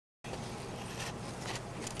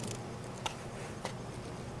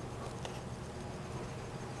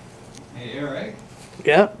Hey, Eric.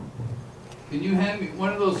 Yeah. Can you hand me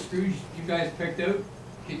one of those screws you guys picked out?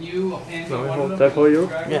 Can you hand me Let me one hold of them? that for you?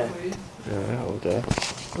 Yeah. Please? Yeah, hold that.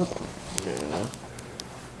 Yeah.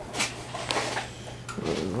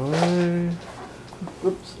 Alright.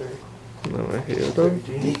 Oops, sorry. No, I hear Sorry, them.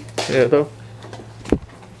 Jeannie. Hear them.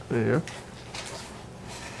 Yeah.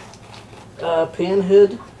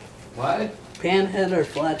 Panhead. What? Panhead or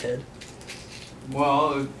flathead?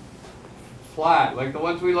 Well, flat, like the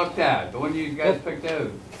ones we looked at, the one you guys picked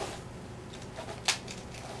out.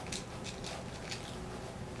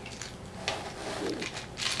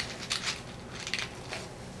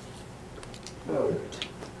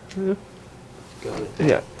 Yeah. Got it.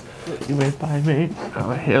 Yeah. You went by me.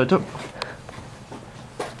 I hear them.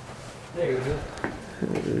 There you go.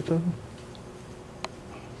 Hear them.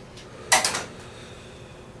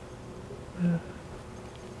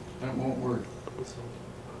 That won't work.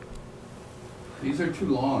 These are too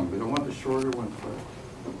long. They don't want the shorter ones.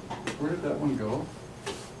 Where did that one go?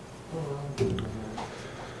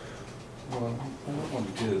 Well, I don't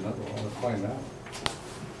want to get another one. Let's find out.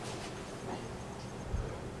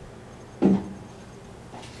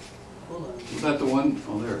 Hold on. Is that the one?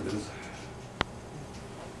 Oh, there it is.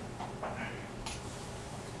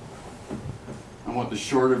 I want the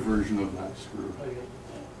shorter version of that screw. Okay.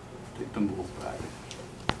 Take them both back.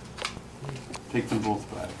 Take them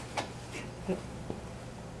both back.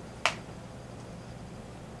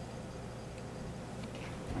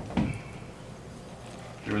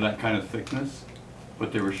 They were that kind of thickness,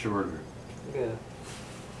 but they were shorter. Yeah.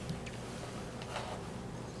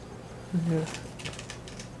 Yeah.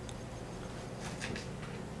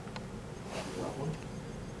 That one.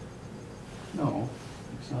 No,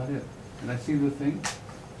 it's not it. Can I see the thing?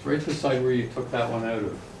 It's right beside where you took that one out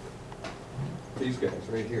of. These guys,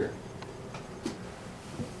 right here.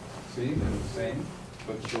 See, they're the same,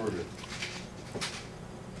 but shorter.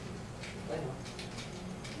 I know.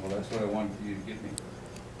 Well, that's what I wanted you to give me.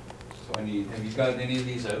 So I need, have you got any of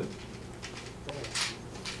these out?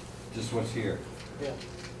 Just what's here? Yeah.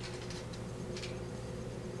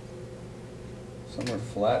 Some are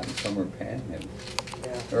flat and some are panhead,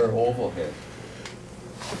 Yeah. or oval head.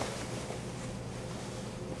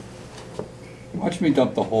 Watch me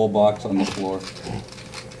dump the whole box on the floor.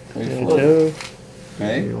 Right Yeah, floor. too.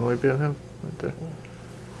 Okay? You only be on him? Right there.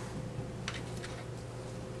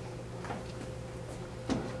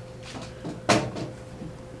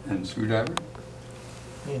 And screwdriver?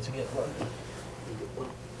 Need to get one.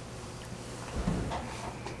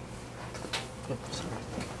 Oops, sorry.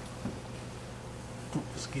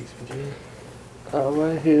 Oops, excuse me, Jeannie.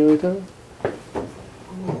 I hear them.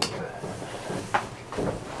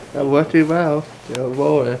 That worked too well. You're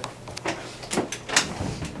rolling.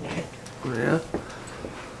 Yeah.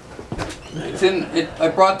 It's in, I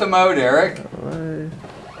brought them out, Eric. Alright.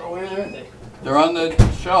 Oh, where are they? They're on the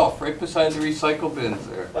shelf, right beside the recycle bins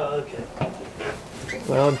there. Oh, okay.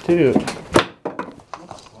 Round two.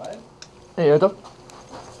 What? Hear them.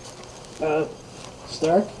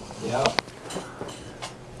 Star? Yeah.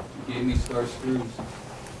 You gave me star screws.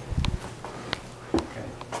 Okay.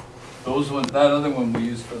 Those ones, that other one we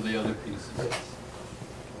used for the other pieces.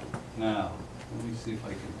 Now, let me see if I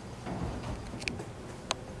can.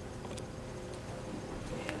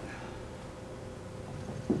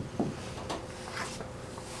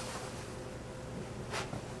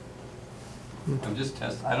 I'm just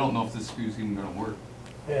testing. I don't know if this screw's even gonna work.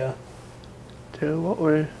 Yeah. Two, what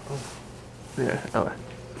way? Yeah, alright.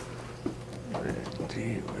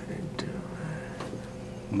 Gee, what are they doing?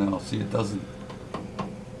 No, see, it doesn't.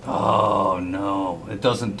 Oh no, it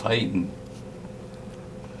doesn't tighten.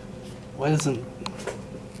 Why doesn't?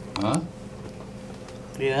 Huh?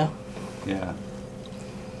 Yeah. Yeah.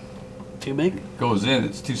 Too big? Goes in.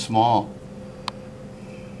 It's too small.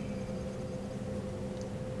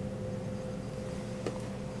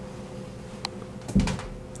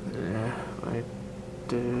 Yeah, right.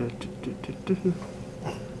 Do.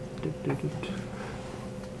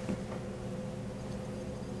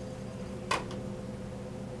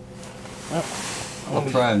 I'll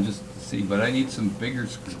try them just to see, but I need some bigger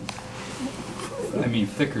screws. I mean,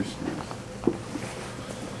 thicker screws.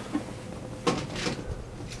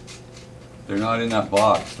 They're not in that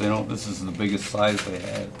box. They don't. This is the biggest size they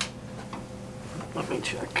had. Let me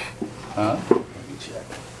check. Huh? Let me check.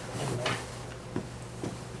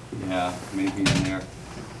 Yeah, maybe in there.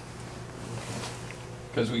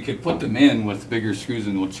 Because we could put them in with bigger screws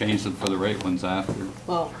and we'll change them for the right ones after.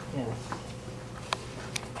 Well, yeah.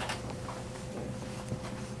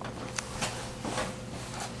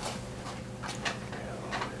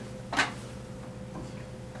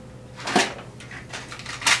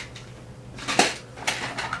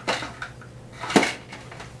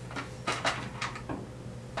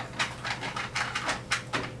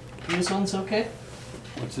 This one's okay?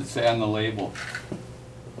 What's it say on the label?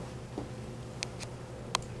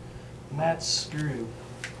 Matte screw.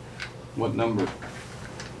 What number?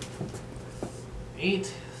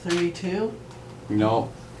 832. No,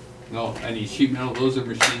 any sheet metal, those are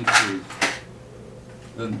machine screws.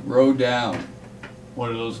 Then row down. What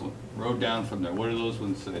are those, row down from there, what do those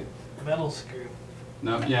ones say? Metal screw.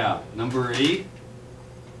 No, yeah, number 8?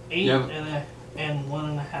 8 Yeah. and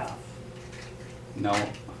 1.5. No,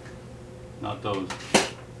 not those.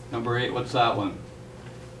 Number 8, what's that one?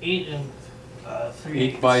 8 and 3/8.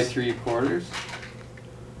 8 by 3/4?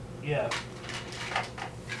 Yeah.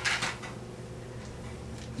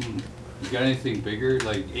 You got anything bigger,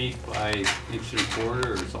 like 8 by 1.25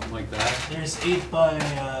 or something like that? There's 8 by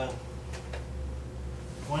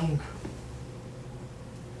 1/4.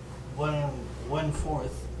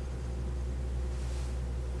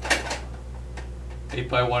 8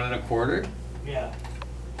 by 1.25? Yeah.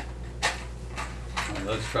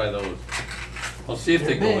 Let's try those. I'll see if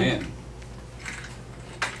they They're go big. in.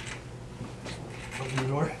 Open the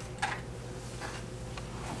door.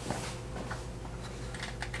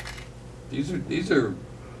 These are.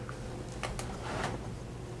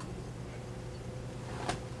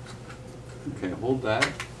 Okay, hold that.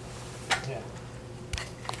 Yeah.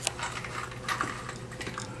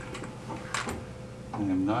 I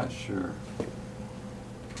am not sure.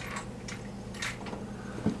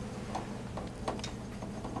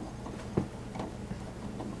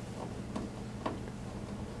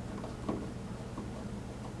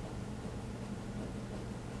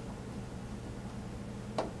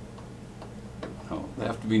 Oh, they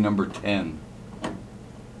have to be number 10.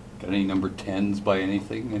 Got any number 10s by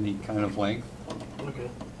anything, any kind of length? Okay.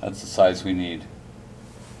 That's the size we need.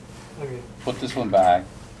 Okay. Put this one back.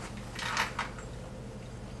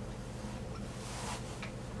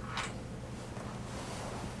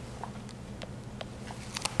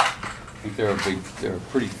 I think they're a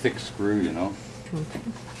pretty thick screw, you know?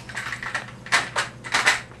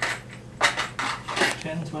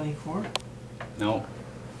 10/24. No,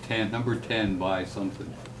 10, number 10 by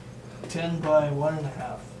something. 10 by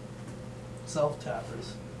 1.5. Self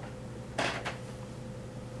tappers.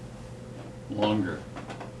 Longer.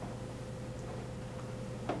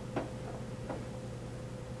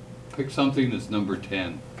 Pick something that's number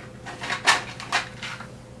 10.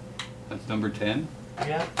 That's number 10?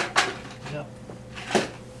 Yeah. Yep.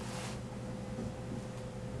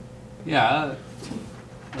 Yeah,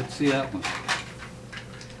 let's see that one.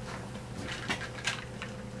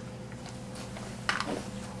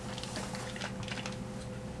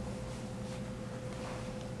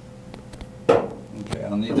 Okay,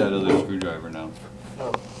 I'll need that other screwdriver now.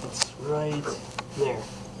 Oh, it's right there.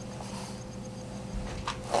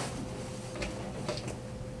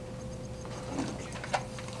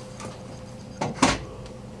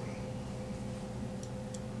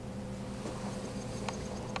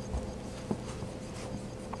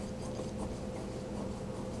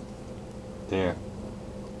 There.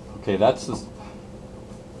 Okay, that's the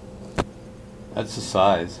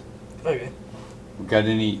size. Okay. Got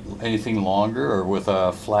anything longer or with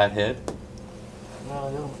a flat head? No,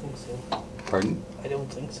 I don't think so. Pardon? I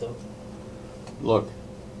don't think so. Look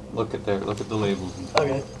at there. Look at the labels.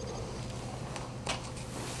 Okay.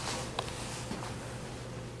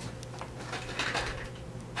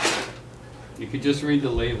 You could just read the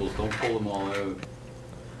labels. Don't pull them all out.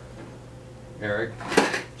 Eric,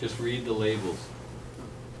 just read the labels.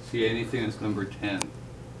 See anything that's number 10.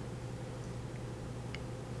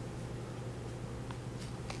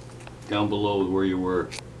 Down below where you were.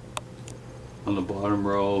 On the bottom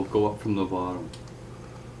row, go up from the bottom.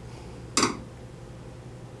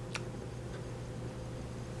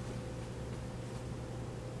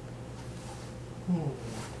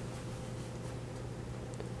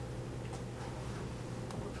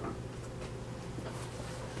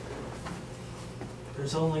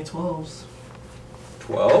 There's only 12s.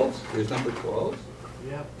 12s? There's number 12s?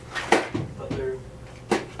 Yep. But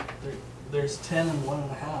there's 10 and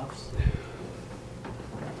 1.5s.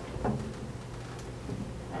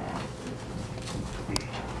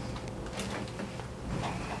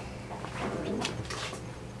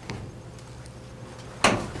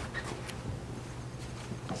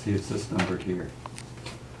 See, it's this number here.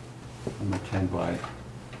 Number 10 by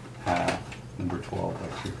half, number 12 by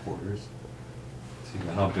 3/4. See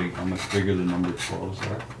how much bigger the number 12s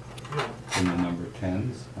are Yeah. than the number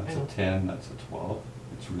 10s? That's a Yeah. 10, that's a 12.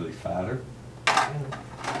 It's really fatter,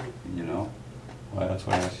 you know? Well, that's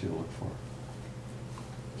what I asked you to look for.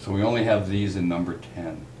 So we only have these in number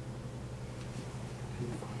 10.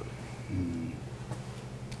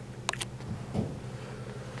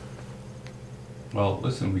 Well,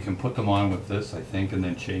 listen, we can put them on with this, I think, and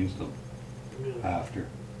then change them Yeah. after.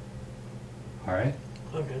 All right?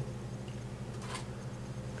 Okay.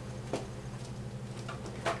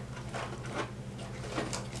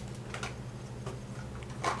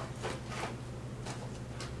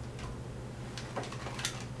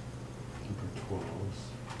 Number 12s.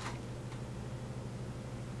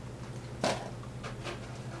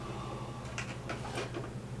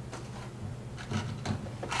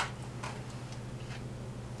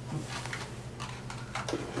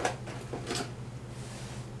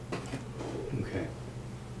 Okay.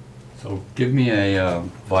 So give me a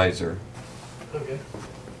visor, Okay.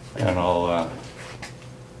 and I'll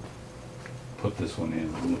put this one in,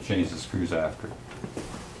 and we'll change the screws after.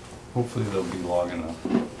 Hopefully they'll be long enough.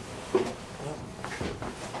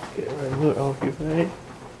 Get remote occupied.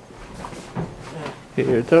 Yeah. Hit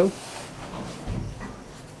your toe.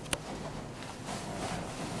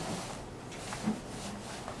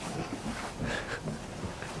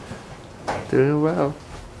 Doing well.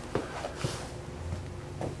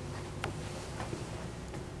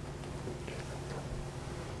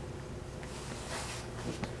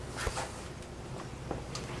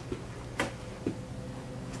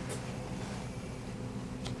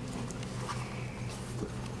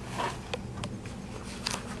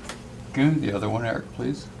 Give me the other one, Eric,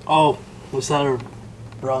 please. Oh, was that a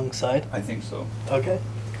wrong side? I think so. Okay.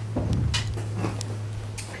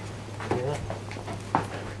 Yeah.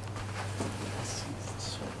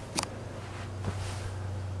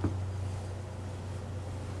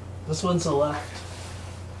 This one's the left.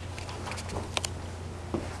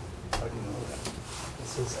 How do you know that?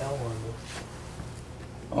 This is L on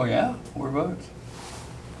Oh yeah? Whereabouts?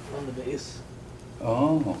 the base.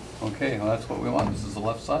 Oh, okay, well that's what we want, this is the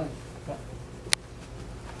left side.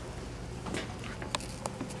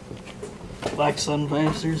 Black sun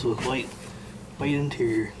visors with white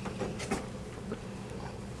interior.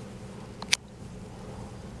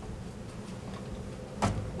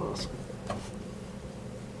 Awesome.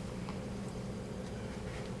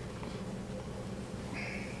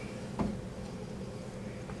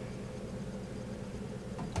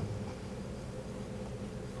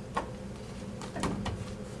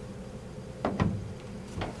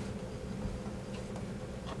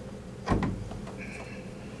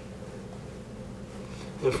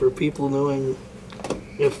 And for people knowing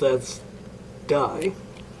if that's dye,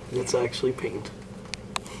 it's actually paint.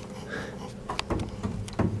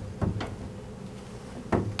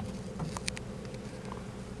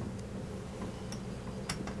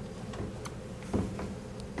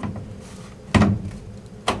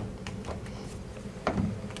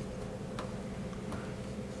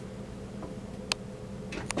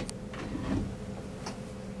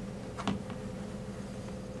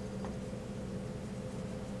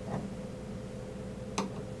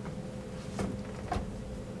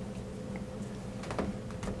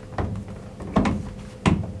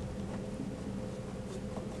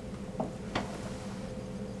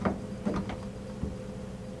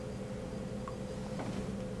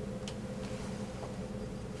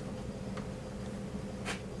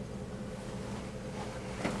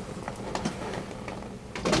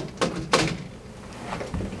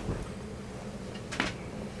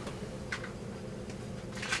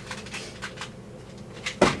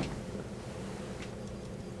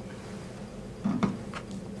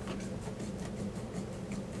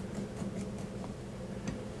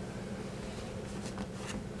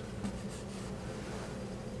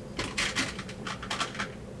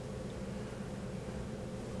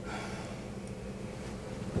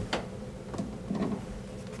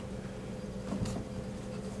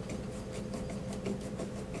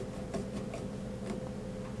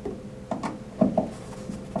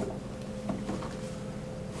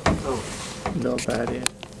 Not bad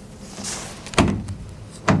yet.